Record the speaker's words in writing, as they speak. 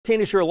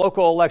Is your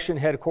local election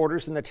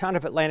headquarters in the town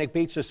of Atlantic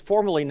Beach has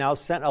formally now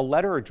sent a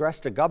letter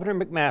addressed to Governor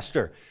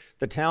McMaster.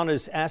 The town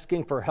is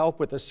asking for help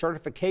with the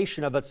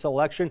certification of its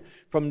election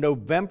from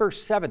November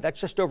 7th.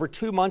 That's just over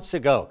 2 months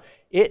ago.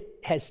 It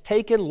has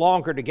taken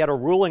longer to get a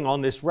ruling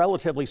on this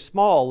relatively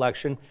small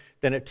election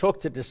than it took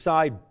to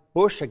decide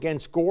Bush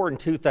against Gore in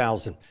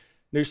 2000.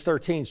 News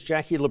 13's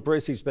Jackie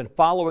Labrizzi has been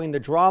following the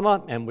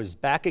drama and was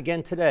back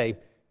again today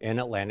in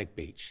Atlantic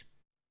Beach.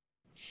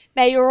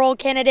 Mayoral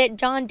candidate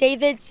John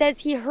David says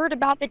he heard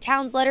about the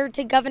town's letter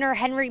to Governor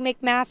Henry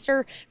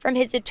McMaster from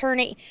his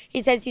attorney.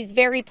 He says he's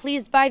very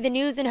pleased by the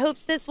news and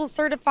hopes this will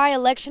certify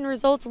election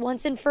results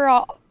once and for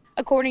all.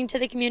 According to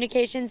the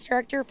communications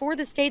director for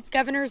the state's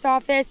governor's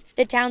office,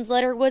 the town's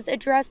letter was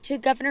addressed to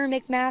Governor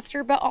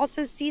McMaster but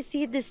also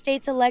CC'd the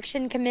state's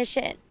election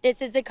commission.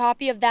 This is a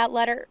copy of that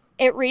letter.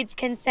 It reads,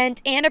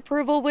 consent and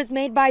approval was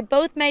made by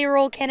both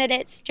mayoral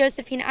candidates,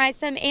 Josephine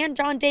Isom and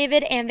John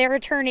David, and their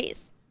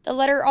attorneys. The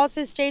letter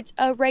also states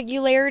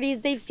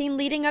irregularities they've seen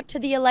leading up to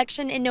the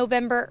election in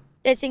November.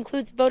 This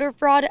includes voter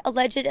fraud,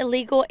 alleged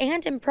illegal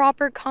and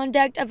improper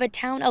conduct of a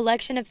town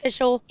election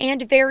official,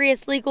 and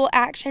various legal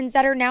actions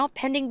that are now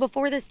pending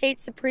before the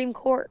state Supreme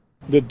Court.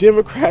 The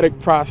democratic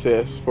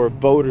process for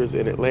voters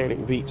in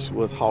Atlantic Beach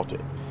was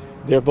halted.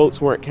 Their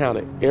votes weren't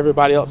counted.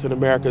 Everybody else in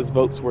America's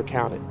votes were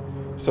counted.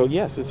 So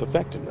yes, it's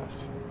affecting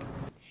us.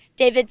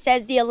 David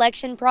says the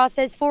election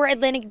process for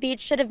Atlantic Beach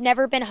should have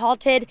never been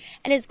halted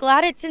and is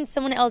glad it's in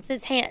someone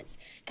else's hands.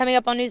 Coming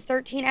up on News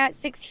 13 at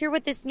 6, hear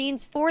what this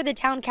means for the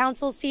town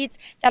council seats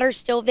that are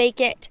still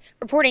vacant.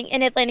 Reporting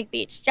in Atlantic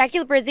Beach, Jackie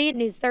Labrizzi,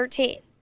 News 13.